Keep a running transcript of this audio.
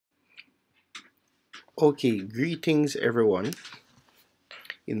Okay, greetings everyone.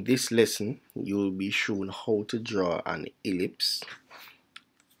 In this lesson, you will be shown how to draw an ellipse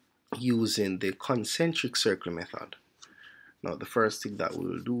using the concentric circle method. Now, the first thing that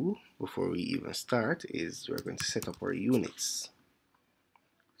we'll do before we even start is we're going to set up our units.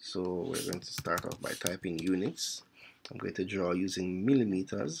 So we're going to start off by typing units. I'm going to draw using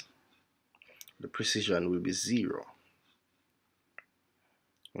millimeters. The precision will be 0.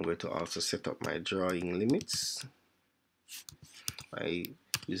 I'm going to also set up my drawing limits by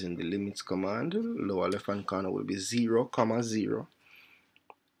using the limits command. Lower left hand corner will be 0, 0.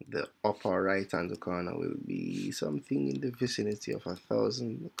 The upper right hand corner will be something in the vicinity of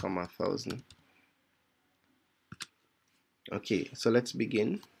 1,000, 1,000. Okay, so let's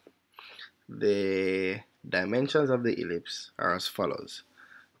begin. The dimensions of the ellipse are as follows.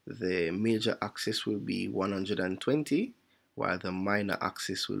 The major axis will be 120, while the minor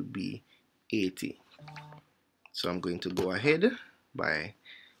axis will be 80. So I'm going to go ahead by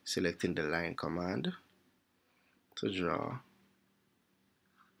selecting the line command to draw,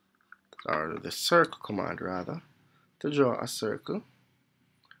 or the circle command rather, to draw a circle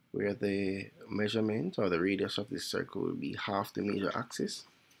where the measurement or the radius of this circle will be half the major axis,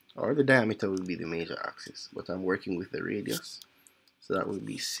 or the diameter will be the major axis, but I'm working with the radius, so that will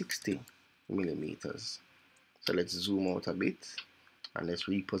be 60 millimeters. So let's zoom out a bit and let's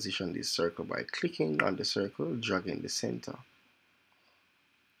reposition this circle by clicking on the circle, dragging the center.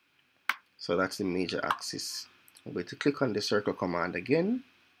 So that's the major axis. I'm going to click on the circle command again,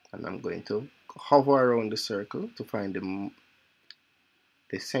 and I'm going to hover around the circle to find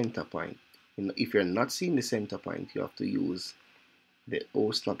the center point. If you're not seeing the center point, you have to use the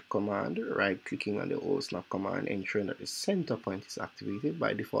O-snap command, right clicking on the O-snap command, ensuring that the center point is activated.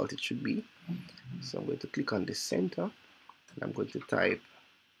 By default it should be. So I'm going to click on the center and I'm going to type,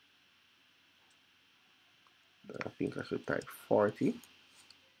 I think I should type 40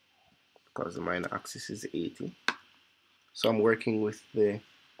 because the minor axis is 80. So I'm working with the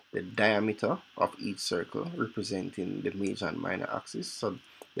diameter of each circle representing the major and minor axis. So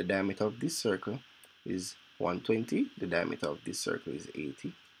the diameter of this circle is 120, the diameter of this circle is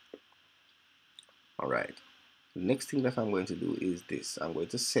 80. Alright, the next thing that I'm going to do is this. I'm going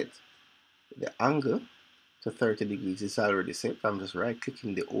to set the angle to 30 degrees. It's already set. I'm just right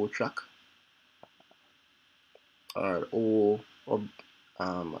clicking the O track, or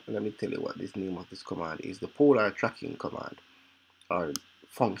let me tell you what this name of this command is. The polar tracking command or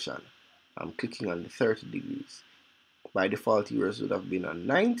function. I'm clicking on the 30 degrees. By default yours would have been on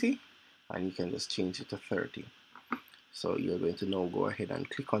 90, and you can just change it to 30. So you're going to now go ahead and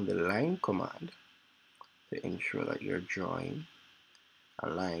click on the line command to ensure that you're drawing a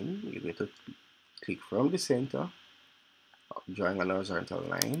line. You're going to click from the center, drawing an horizontal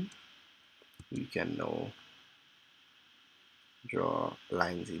line. You can now draw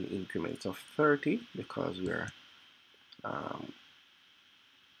lines in increments of 30 because we're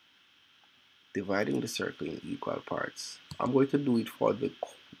dividing the circle in equal parts. I'm going to do it for the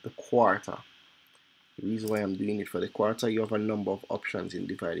quarter. The reason why I'm doing it for the quarter, you have a number of options in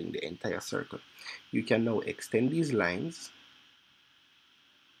dividing the entire circle. You can now extend these lines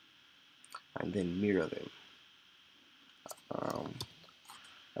and then mirror them.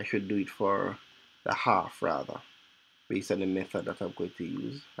 I should do it for the half rather, based on the method that I'm going to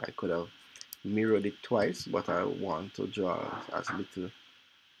use. I could have mirrored it twice, but I want to draw as little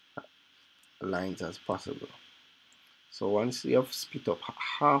lines as possible. So once you have split up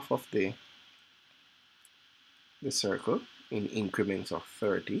half of the circle in increments of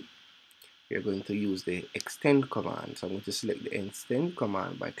 30, you're going to use the extend command. So I'm going to select the extend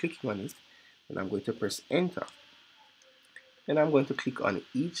command by clicking on it, and I'm going to press enter. Then I'm going to click on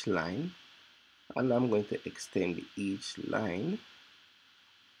each line, and I'm going to extend each line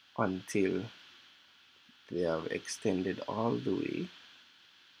until they have extended all the way.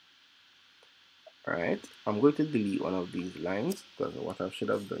 Alright, I'm going to delete one of these lines because what I should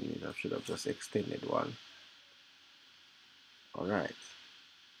have done is I should have just extended one. Alright.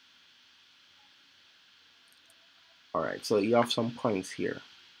 Alright, so you have some points here.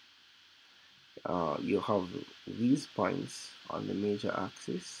 You have these points on the major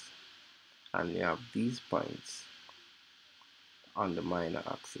axis, and you have these points on the minor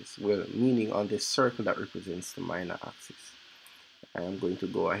axis. Well, meaning on the circle that represents the minor axis. I am going to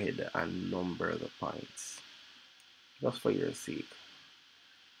go ahead and number the points just for your sake.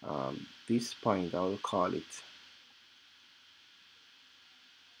 This point, I will call it,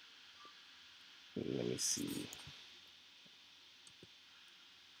 let me see,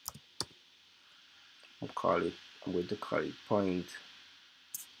 I'm going to call it point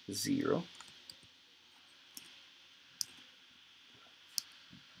 0.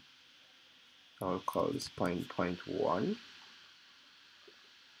 I'll call this point 1.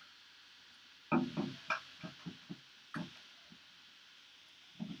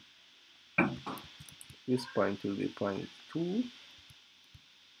 This point will be point 2.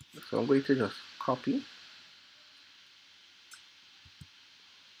 So I'm going to just copy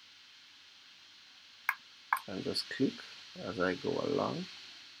and just click as I go along.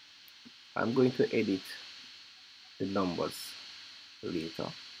 I'm going to edit the numbers later.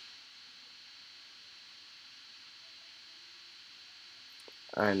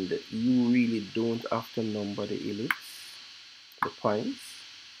 And you really don't have to number the ellipse, the points.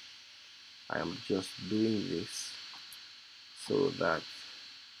 I am just doing this so that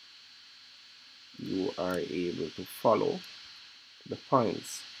you are able to follow the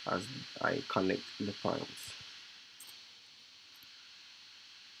points as I connect the points.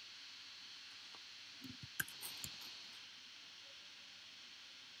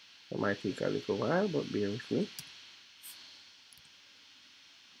 It might take a little while, but bear with me.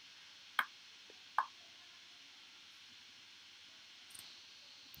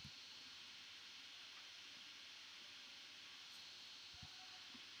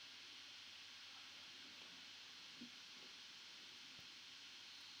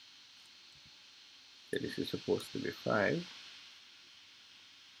 So this is supposed to be 5.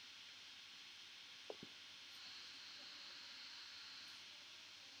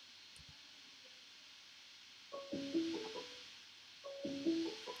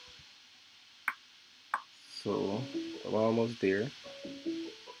 So I'm almost there.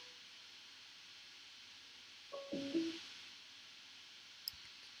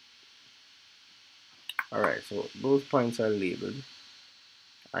 Alright, so those points are labeled.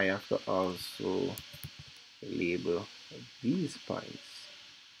 I have to also label these points.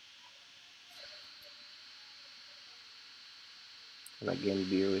 And again,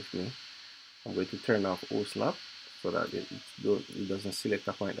 bear with me. I'm going to turn off OSnap so that it doesn't select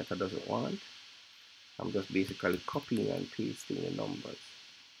a point that I doesn't want. I'm just basically copying and pasting the numbers.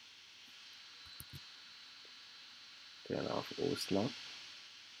 Turn off OSnap.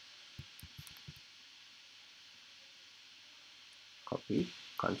 Copy,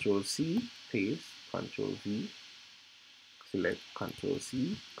 Control C, paste, Control V, select Control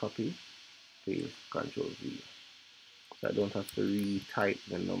C, copy, paste, Control V. So I don't have to retype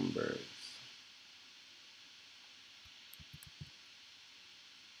the numbers.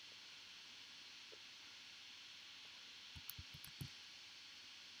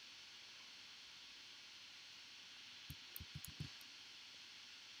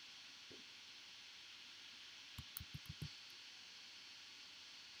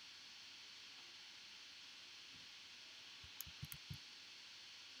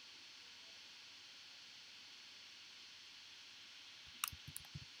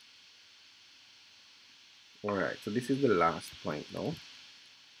 Alright, so this is the last point now.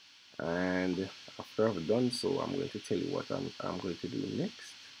 And after I've done so, I'm going to tell you what I'm going to do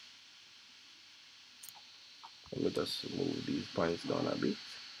next. Let me just move these points down a bit.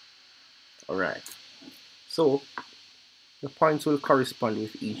 Alright, so the points will correspond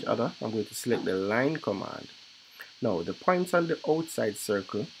with each other. I'm going to select the line command. Now, the points on the outside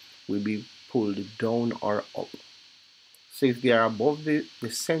circle will be pulled down or up. So if they are above the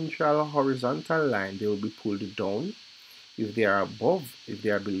central horizontal line, they will be pulled down. If they are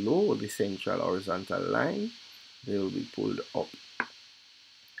below the central horizontal line, they will be pulled up.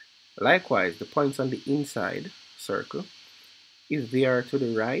 Likewise, the points on the inside circle, if they are to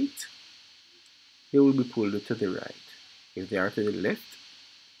the right, they will be pulled to the right. If they are to the left,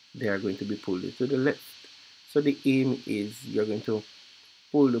 they are going to be pulled to the left. So the aim is you're going to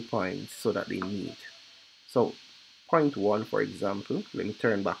pull the points so that they meet. So point 1, for example, let me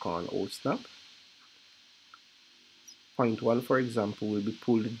turn back on OSnap. Point 1, for example, will be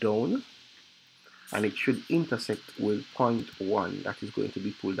pulled down and it should intersect with point 1 that is going to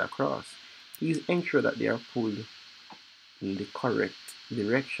be pulled across. Please ensure that they are pulled in the correct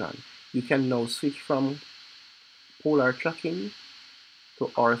direction. You can now switch from polar tracking to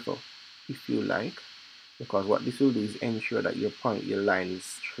ortho if you like, because what this will do is ensure that your line is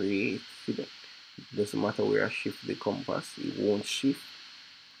straight. It doesn't matter where I shift the compass, it won't shift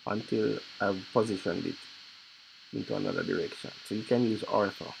until I've positioned it into another direction. So you can use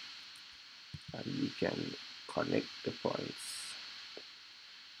ortho and you can connect the points.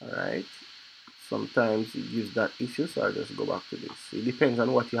 Alright, sometimes it gives that issue, so I'll just go back to this. It depends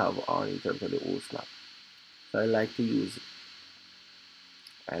on what you have on in terms of the OSnap. So I like to use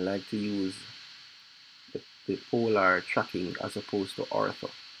the polar tracking as opposed to ortho.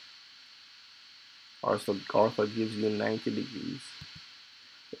 Ortho gives you 90 degrees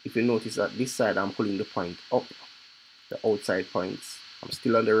If you notice that this side I'm pulling the point up, the outside points, I'm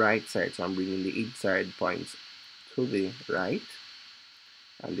still on the right side, so I'm bringing the inside points to the right,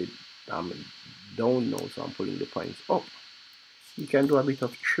 and I'm down now, so I'm pulling the points up. You can do a bit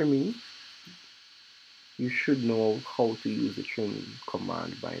of trimming. You should know how to use the trim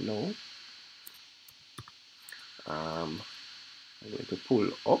command by now. I'm going to pull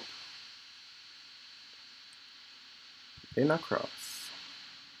up, then across,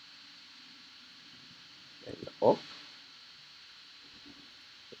 then up,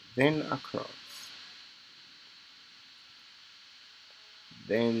 then across,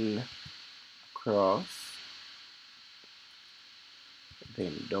 then across,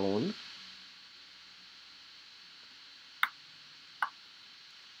 then down,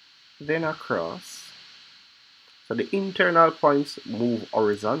 then across. So the internal points move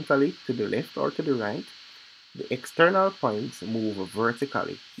horizontally to the left or to the right. The external points move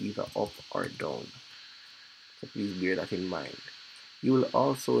vertically, either up or down. So please bear that in mind. You will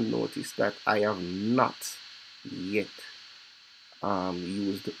also notice that I have not yet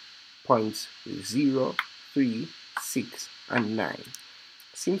used points 0, 3, 6, and 9.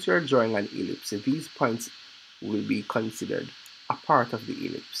 Since you're drawing an ellipse, these points will be considered a part of the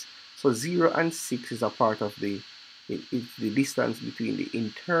ellipse. So 0 and 6 is a part of it's the distance between the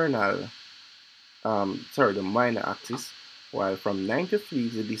internal, the minor axis, while from 9 to 3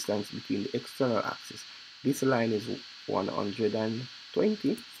 is the distance between the external axis. This line is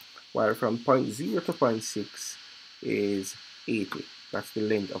 120, while from point 0 to point 6 is 80. That's the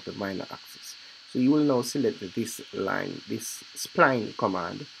length of the minor axis. So you will now select this line, this spline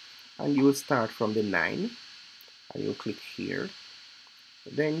command, and you will start from the 9, and you'll click here,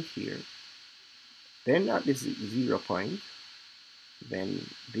 then here, then at this 0 point, then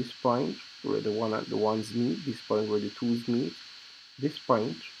this point where the ones meet, this point where the 2's meet, this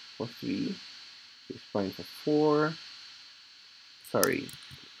point for 3, this point for 4, sorry,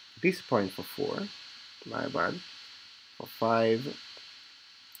 this point for 4, my bad, for 5,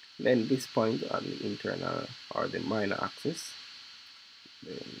 then this point on the internal or the minor axis,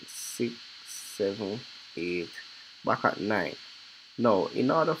 then 6, 7, 8, back at 9. Now, in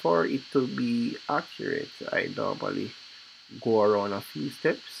order for it to be accurate, I normally go around a few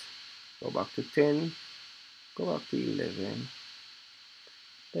steps, go back to 10, go back to 11,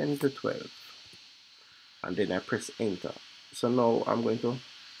 then to 12, and then I press enter. So now I'm going to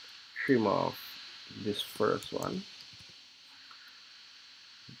trim off this first one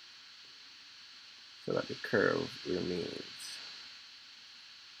so that the curve remains.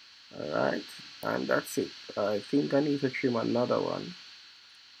 Alright, and that's it. I think I need to trim another one.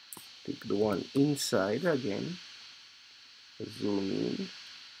 Take the one inside again, zoom in.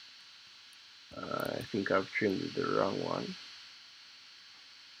 I think I've trimmed the wrong one.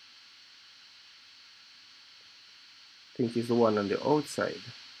 I think it's the one on the outside.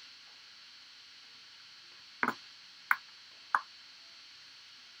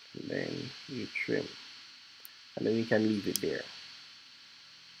 And then you trim, and then you can leave it there.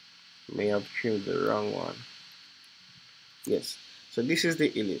 May have trimmed the wrong one. Yes, so this is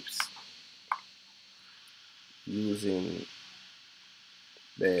the ellipse using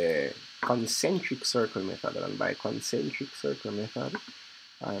the concentric circle method, and by concentric circle method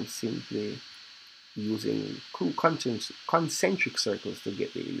I am simply using concentric circles to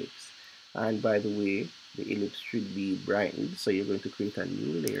get the ellipse. And by the way, the ellipse should be brightened, so you're going to create a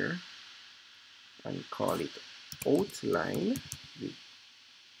new layer and call it outline.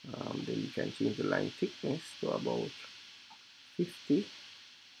 Then you can change the line thickness to about 50,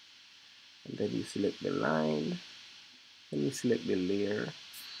 and then you select the line, then you select the layer,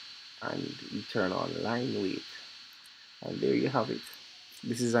 and you turn on line weight, and there you have it.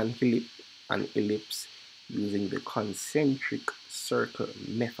 This is an ellipse using the concentric circle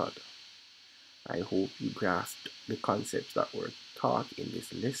method. I hope you grasped the concepts that were taught in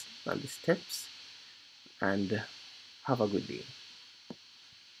this list and the steps, and have a good day.